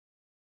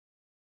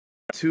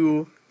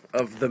2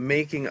 of the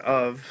making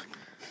of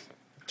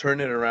Turn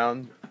It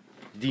Around,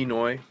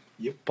 Dinoy,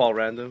 Yep. Paul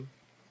Random,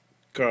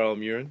 Carl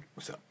Muren.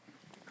 What's up?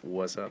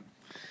 What's up?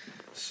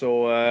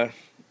 So,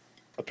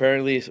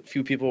 apparently a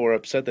few people were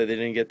upset that they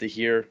didn't get to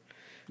hear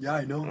Yeah,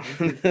 I know.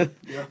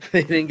 Yeah.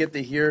 they didn't get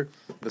to hear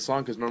the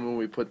song, because normally when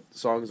we put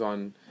songs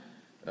on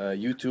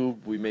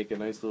YouTube, we make a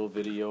nice little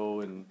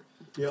video and,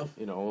 Yeah.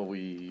 you know,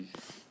 we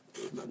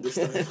Not this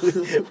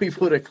time. we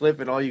put a clip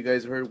and all you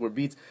guys heard were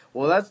beats.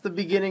 Well, that's the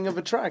beginning of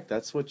a track.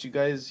 That's what you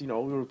guys, you know,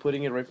 we were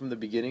putting it right from the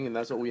beginning, and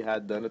that's what we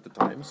had done at the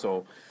time.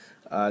 So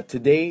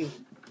today,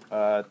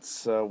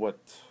 it's what,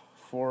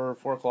 4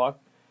 o'clock?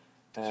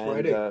 And,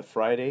 Friday.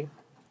 Friday,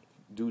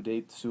 due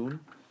date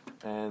soon.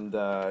 And,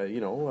 you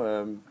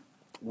know,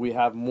 we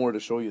have more to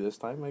show you this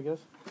time, I guess.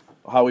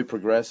 How we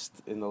progressed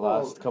in the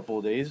last couple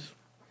of days.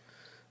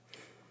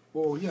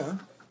 Well, yeah.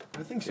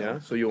 I think so. Yeah,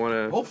 so you want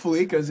to... Hopefully,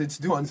 because it's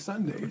due on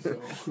Sunday.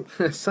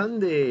 So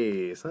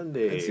Sunday.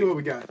 let's see what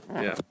we got.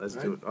 Yeah, let's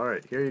do it. All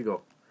right, here you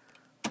go.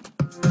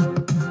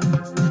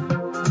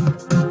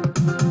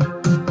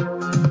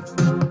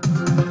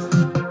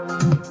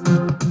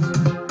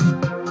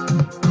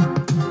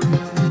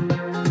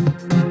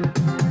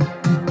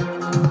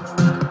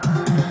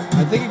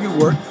 I think it could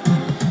work.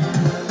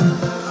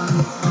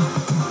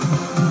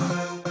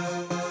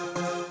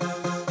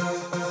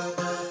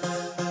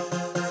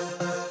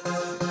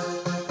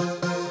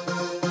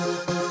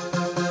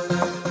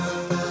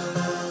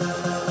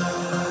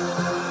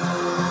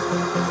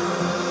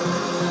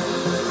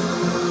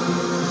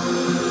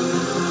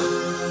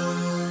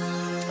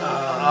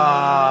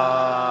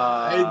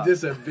 Ain't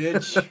this a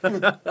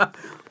bitch?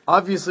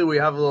 Obviously, we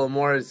have a little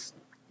more. It's,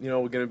 you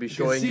know, we're gonna be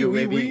showing you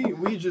maybe.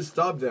 we just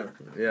stopped there.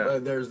 Yeah.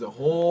 But there's the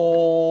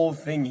whole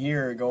thing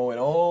here going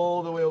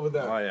all the way over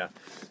there. Oh yeah,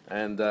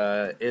 and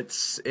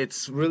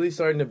it's really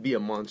starting to be a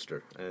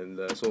monster. And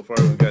so far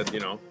we've got, you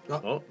know.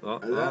 Oh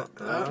yeah.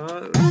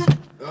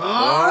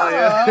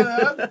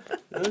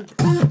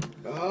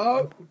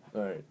 Oh,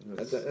 All right.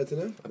 that's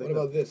enough. What that-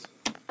 about this?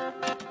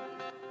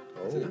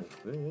 Oh,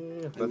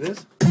 yeah. And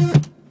this?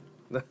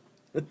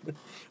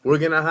 We're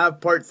gonna have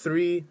part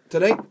 3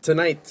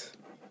 tonight.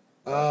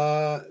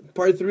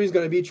 Part 3 is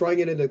gonna be trying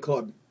it in the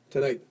club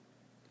tonight.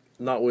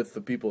 Not with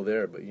the people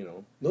there, but you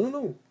know.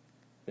 No.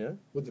 Yeah.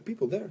 With the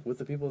people there. With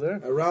the people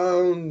there.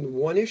 Around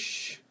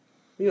 1-ish,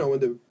 you know, when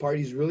the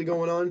party's really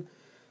going on.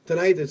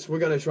 Tonight, we're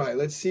gonna try.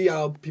 Let's see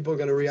how people are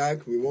gonna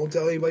react. We won't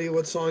tell anybody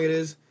what song it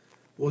is.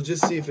 We'll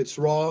just see if it's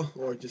raw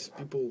or just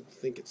people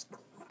think it's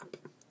crap.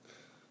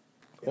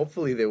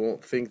 Hopefully they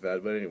won't think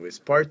that, but anyways,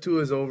 part 2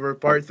 is over.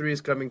 Part 3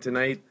 is coming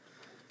tonight,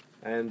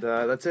 and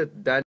that's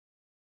it. Daddy.